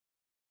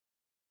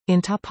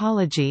In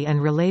topology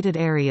and related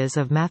areas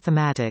of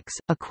mathematics,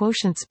 a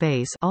quotient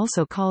space,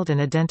 also called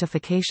an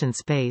identification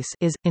space,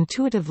 is,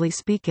 intuitively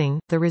speaking,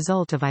 the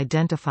result of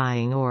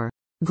identifying or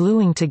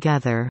gluing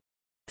together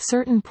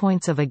certain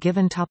points of a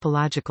given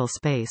topological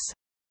space.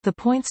 The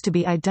points to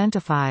be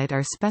identified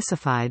are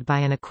specified by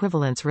an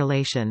equivalence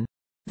relation.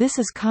 This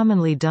is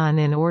commonly done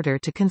in order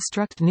to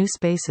construct new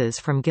spaces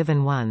from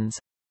given ones.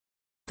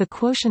 The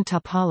quotient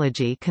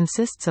topology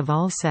consists of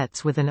all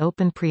sets with an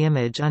open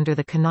preimage under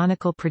the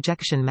canonical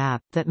projection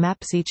map that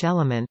maps each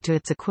element to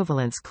its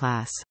equivalence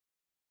class.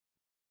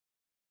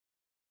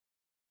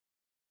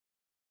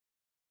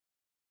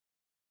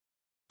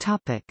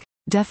 Topic: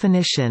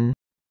 Definition.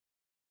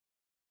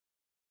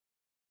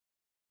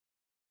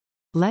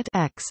 Let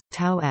X,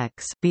 tau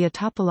X, be a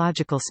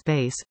topological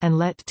space, and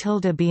let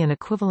tilde be an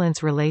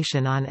equivalence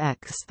relation on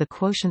X. The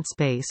quotient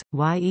space,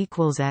 Y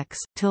equals X,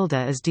 tilde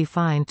is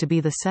defined to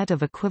be the set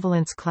of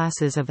equivalence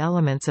classes of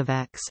elements of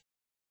X.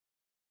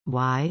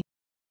 Y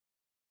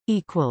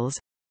equals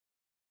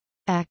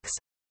X,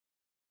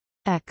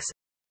 X,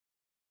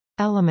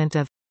 element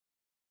of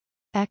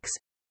X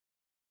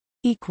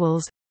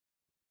equals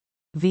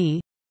V,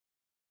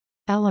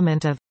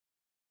 element of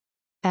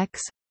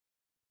X,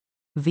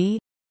 V,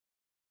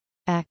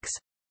 X,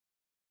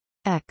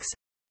 X,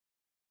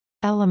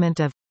 element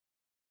of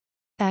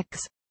X.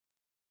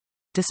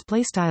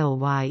 Display style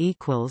Y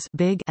equals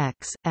big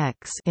X,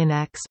 X in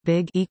X,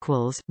 big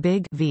equals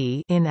big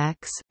V in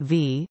X,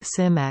 V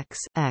sim X,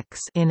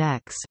 X in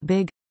X,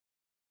 big.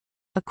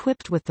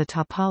 Equipped with the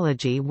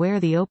topology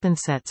where the open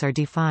sets are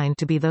defined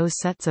to be those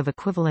sets of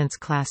equivalence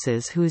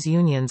classes whose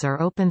unions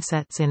are open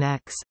sets in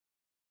X.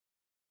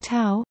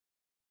 Tau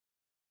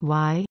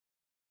Y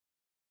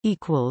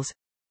equals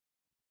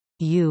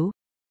U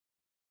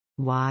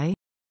Y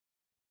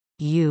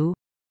U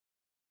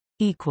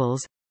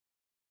equals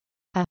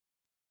a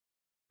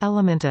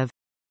element of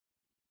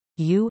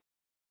U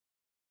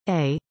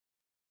a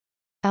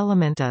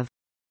element of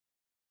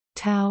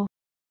tau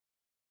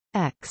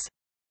X.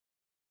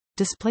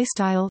 Display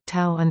style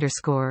tau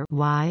underscore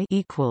Y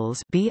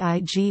equals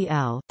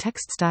BIGL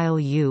text style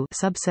U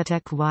subset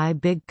X Y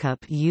big cup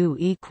U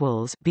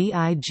equals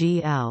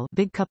BIGL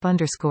big cup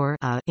underscore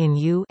a in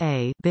U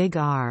a big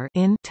R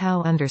in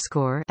tau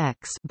underscore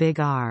X big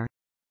R.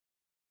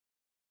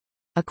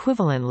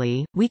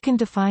 Equivalently, we can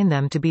define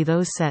them to be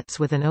those sets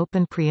with an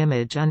open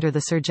preimage under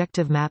the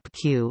surjective map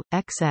Q,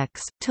 XX,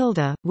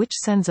 tilde, which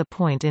sends a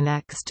point in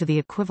X to the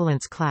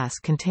equivalence class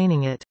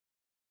containing it.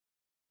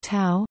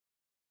 Tau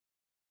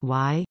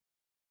Y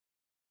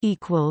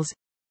equals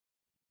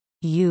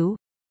U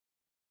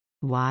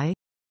Y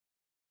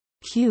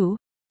Q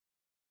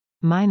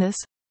minus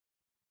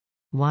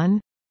 1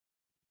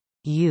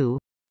 U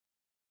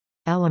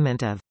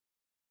element of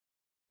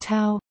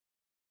tau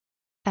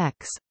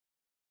X.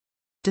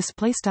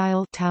 Display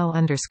style tau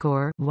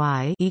underscore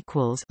Y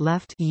equals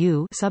left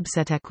U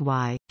subset X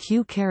Y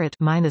Q caret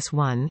minus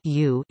 1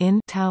 U in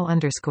tau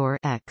underscore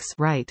X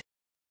right.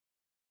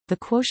 The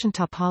quotient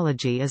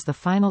topology is the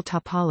final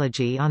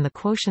topology on the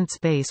quotient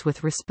space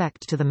with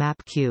respect to the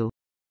map Q.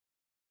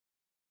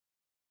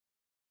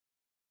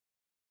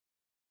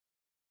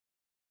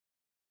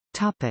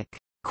 Topic: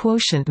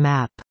 Quotient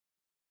map.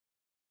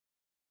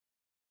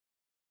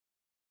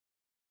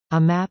 A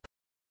map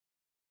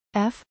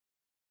F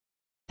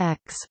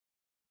X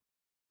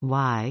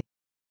Y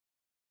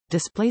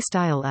display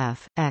style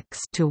F X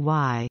to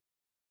Y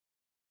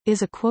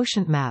is a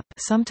quotient map,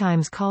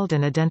 sometimes called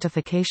an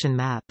identification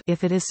map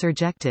if it is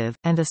surjective,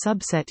 and a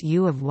subset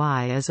U of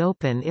Y is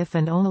open if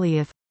and only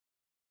if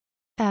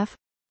F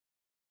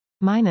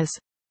minus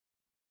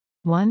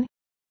 1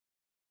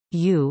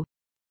 U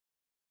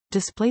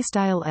display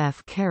style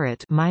F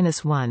caret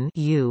minus 1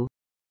 U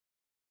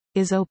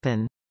is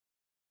open.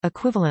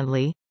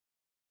 Equivalently,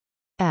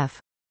 F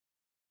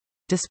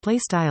display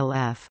style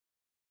F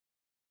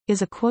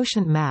is a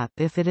quotient map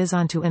if it is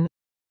onto an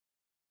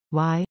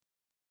Y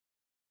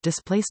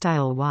display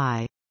style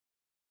Y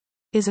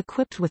is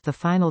equipped with the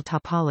final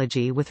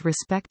topology with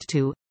respect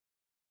to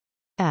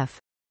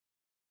F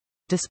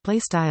display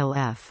style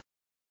F.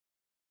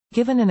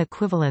 Given an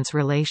equivalence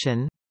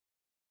relation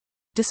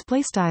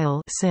display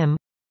style sim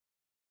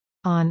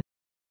on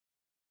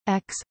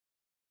X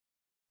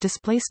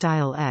display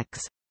style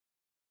X,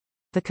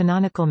 the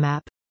canonical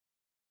map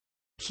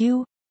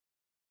Q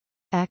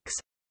X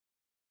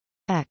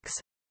X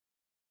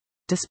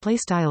display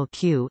style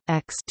Q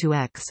X to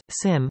X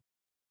sim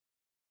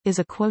is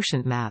a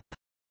quotient map.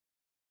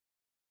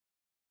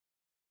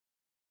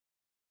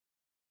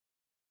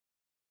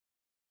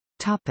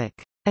 Topic: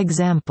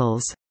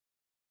 Examples.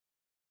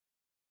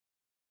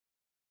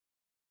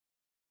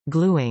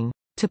 Gluing.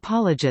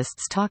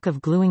 Topologists talk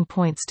of gluing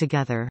points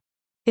together.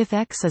 If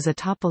X is a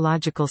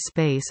topological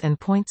space and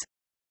points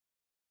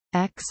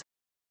X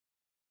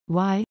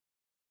Y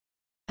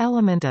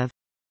element of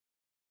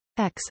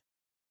X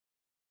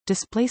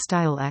display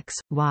style X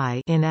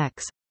Y in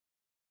X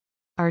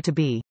are to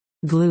be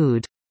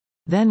glued,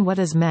 then what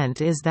is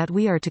meant is that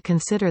we are to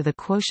consider the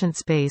quotient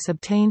space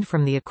obtained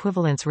from the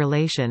equivalence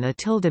relation a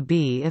tilde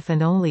B if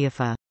and only if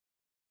a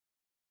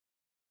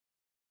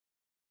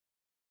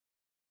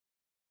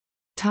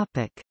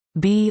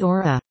B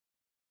or a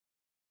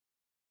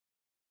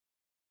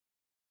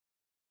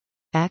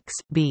X,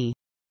 B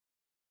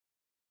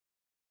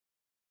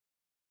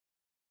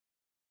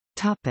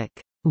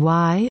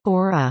Y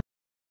or a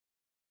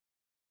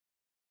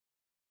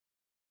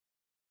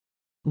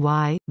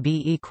Y,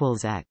 B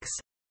equals X.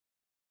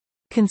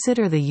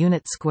 Consider the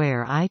unit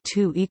square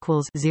I2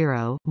 equals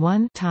 0,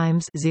 1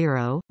 times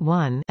 0,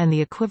 1 and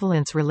the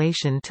equivalence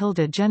relation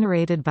tilde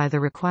generated by the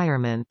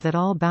requirement that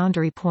all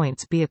boundary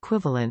points be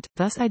equivalent,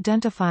 thus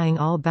identifying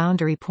all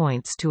boundary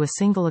points to a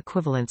single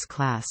equivalence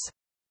class.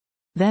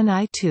 Then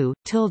I2,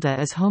 tilde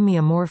is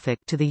homeomorphic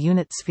to the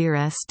unit sphere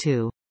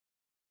S2.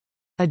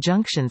 A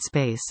junction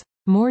space.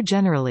 More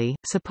generally,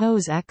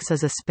 suppose X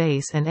is a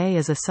space and A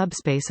is a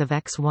subspace of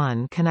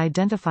X1 can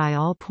identify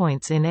all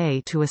points in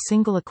A to a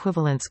single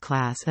equivalence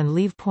class and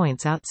leave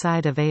points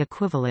outside of A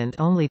equivalent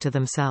only to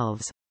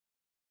themselves.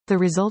 The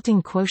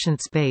resulting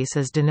quotient space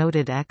is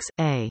denoted X,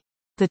 A.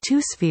 The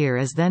two-sphere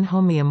is then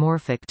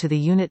homeomorphic to the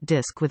unit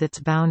disk with its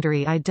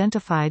boundary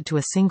identified to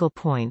a single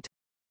point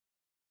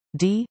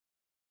D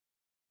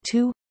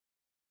 2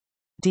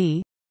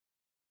 D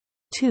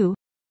 2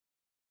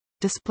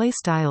 display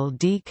style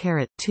D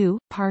caret 2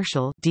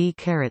 partial D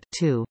caret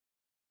 2.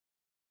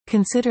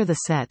 Consider the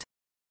set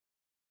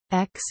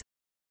X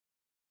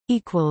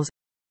equals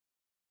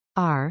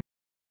R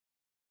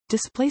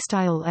display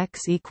style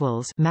X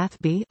equals math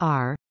B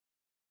R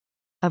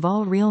of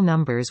all real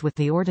numbers with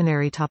the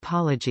ordinary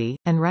topology,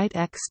 and write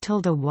X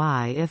tilde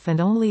Y if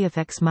and only if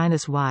X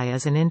minus Y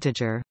is an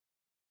integer.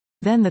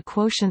 Then the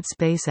quotient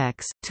space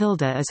X,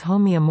 tilde is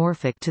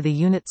homeomorphic to the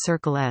unit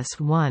circle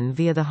S1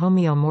 via the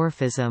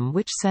homeomorphism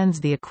which sends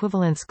the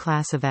equivalence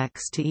class of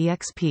X to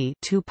exp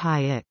 2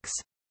 pi x.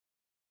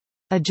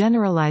 A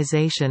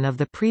generalization of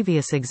the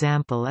previous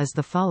example is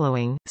the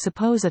following: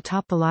 suppose a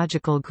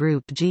topological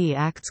group G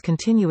acts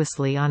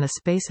continuously on a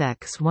space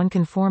X. One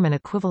can form an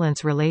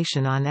equivalence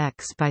relation on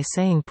X by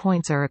saying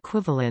points are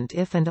equivalent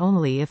if and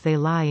only if they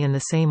lie in the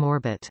same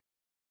orbit.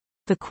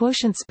 The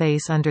quotient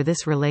space under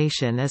this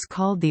relation is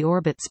called the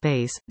orbit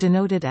space,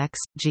 denoted X,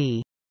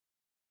 G.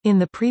 In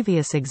the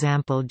previous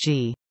example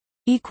G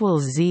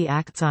equals Z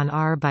acts on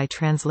R by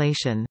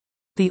translation.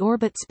 The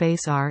orbit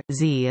space R,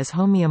 Z is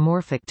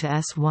homeomorphic to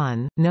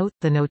S1. Note,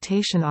 the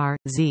notation R,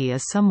 Z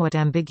is somewhat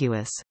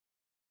ambiguous.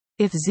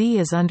 If Z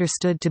is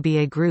understood to be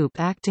a group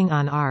acting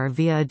on R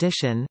via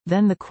addition,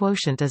 then the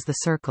quotient is the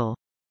circle.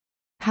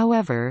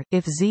 However,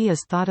 if Z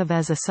is thought of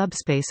as a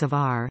subspace of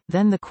R,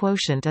 then the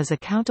quotient is a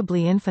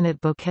countably infinite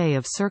bouquet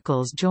of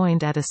circles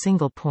joined at a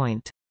single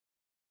point.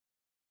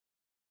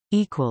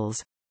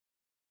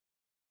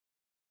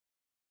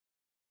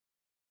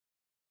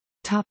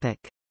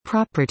 Topic: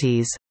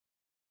 Properties.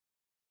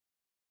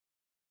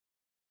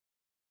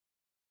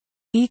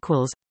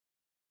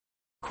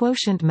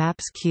 Quotient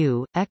maps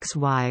Q, X,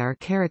 Y are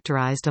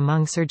characterized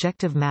among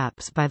surjective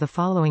maps by the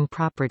following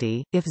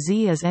property: if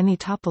Z is any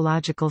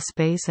topological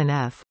space and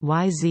f,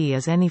 y, Z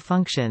is any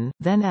function,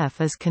 then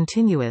f is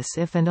continuous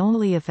if and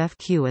only if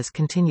fq is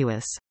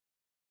continuous.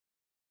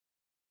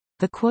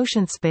 The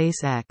quotient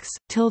space X,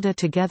 tilde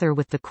together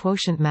with the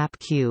quotient map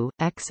Q,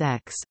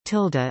 X,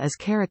 tilde is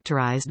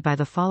characterized by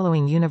the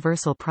following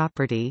universal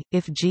property: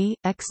 if G,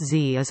 X,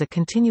 Z is a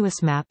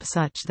continuous map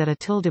such that a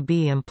tilde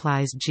B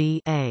implies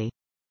G, A.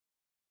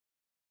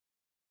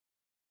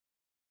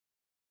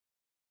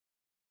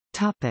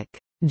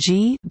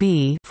 G,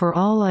 B for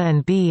all A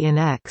and B in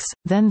X,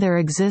 then there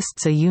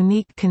exists a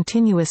unique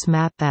continuous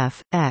map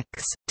F,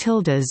 X,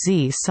 tilde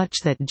Z such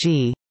that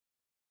G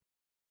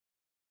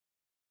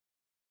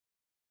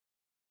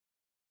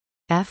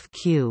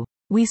FQ.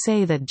 We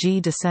say that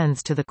G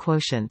descends to the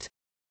quotient.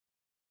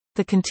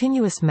 The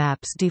continuous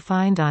maps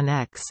defined on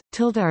X,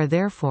 tilde are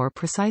therefore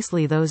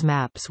precisely those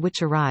maps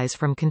which arise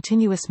from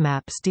continuous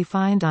maps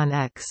defined on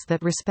X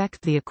that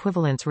respect the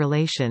equivalence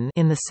relation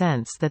in the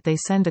sense that they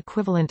send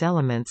equivalent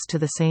elements to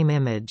the same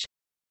image.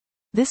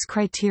 This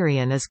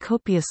criterion is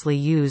copiously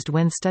used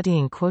when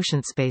studying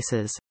quotient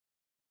spaces.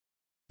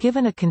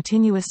 Given a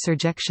continuous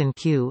surjection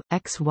Q,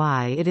 X,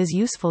 Y, it is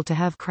useful to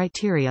have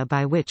criteria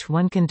by which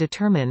one can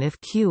determine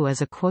if Q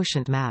is a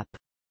quotient map.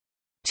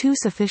 Two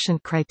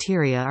sufficient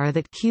criteria are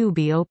that Q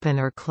be open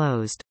or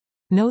closed.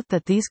 Note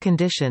that these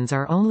conditions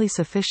are only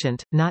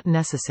sufficient, not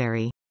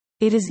necessary.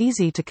 It is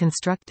easy to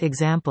construct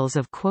examples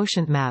of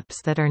quotient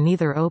maps that are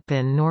neither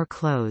open nor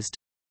closed.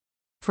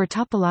 For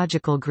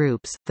topological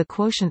groups, the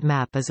quotient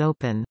map is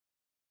open.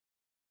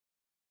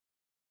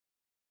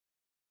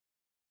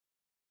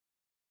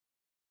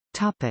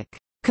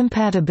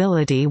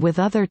 Compatibility with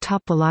other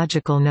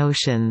topological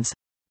notions.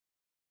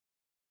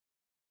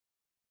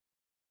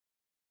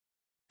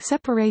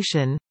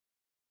 Separation.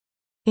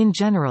 In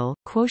general,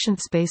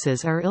 quotient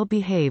spaces are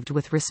ill-behaved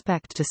with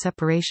respect to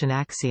separation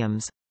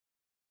axioms.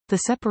 The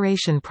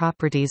separation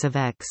properties of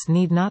X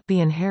need not be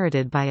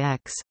inherited by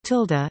X,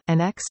 tilde, and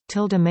X,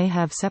 tilde may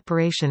have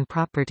separation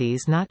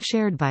properties not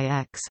shared by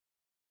X.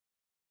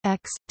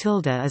 X,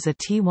 tilde is a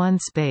T1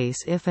 space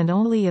if and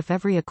only if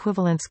every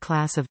equivalence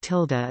class of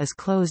tilde is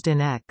closed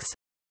in X.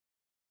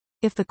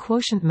 If the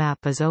quotient map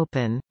is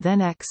open, then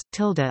X,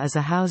 tilde is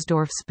a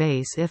Hausdorff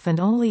space if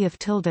and only if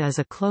tilde is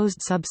a closed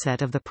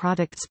subset of the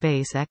product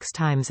space X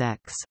times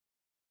X.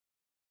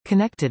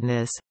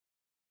 Connectedness.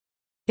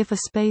 If a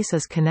space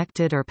is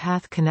connected or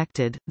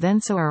path-connected,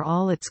 then so are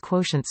all its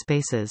quotient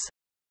spaces.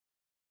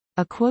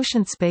 A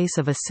quotient space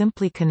of a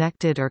simply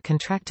connected or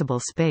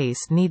contractible space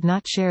need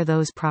not share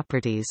those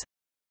properties.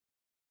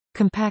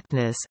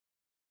 Compactness.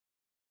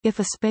 If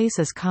a space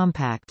is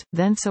compact,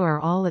 then so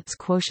are all its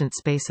quotient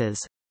spaces.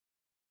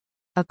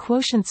 A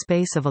quotient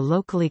space of a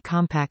locally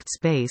compact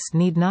space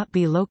need not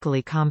be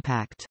locally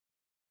compact.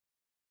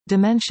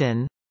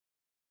 Dimension.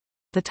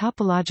 The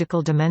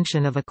topological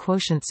dimension of a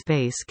quotient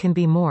space can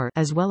be more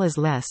as well as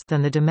less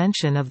than the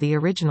dimension of the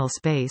original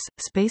space.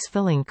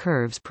 Space-filling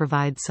curves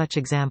provide such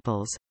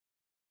examples.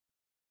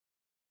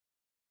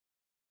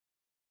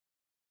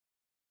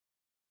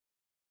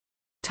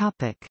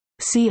 Topic.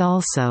 See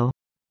also.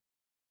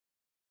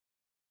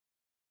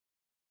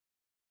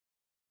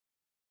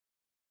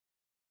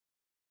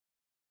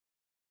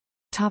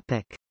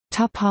 Topic.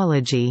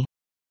 Topology.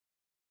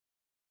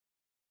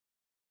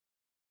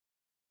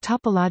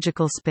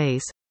 Topological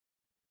space.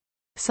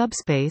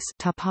 Subspace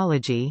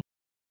topology.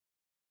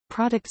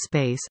 Product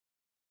space.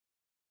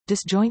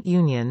 Disjoint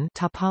union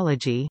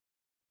topology.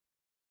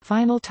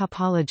 Final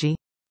topology.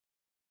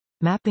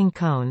 Mapping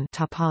cone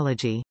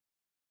topology.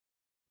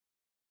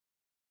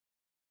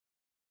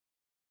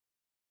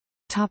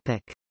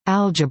 Topic: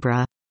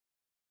 Algebra.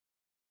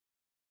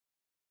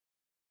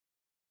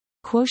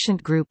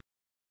 Quotient group.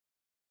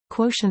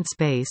 Quotient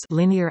space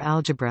linear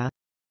algebra.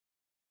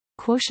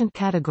 Quotient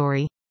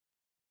category.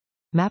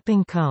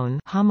 Mapping cone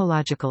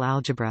homological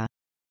algebra.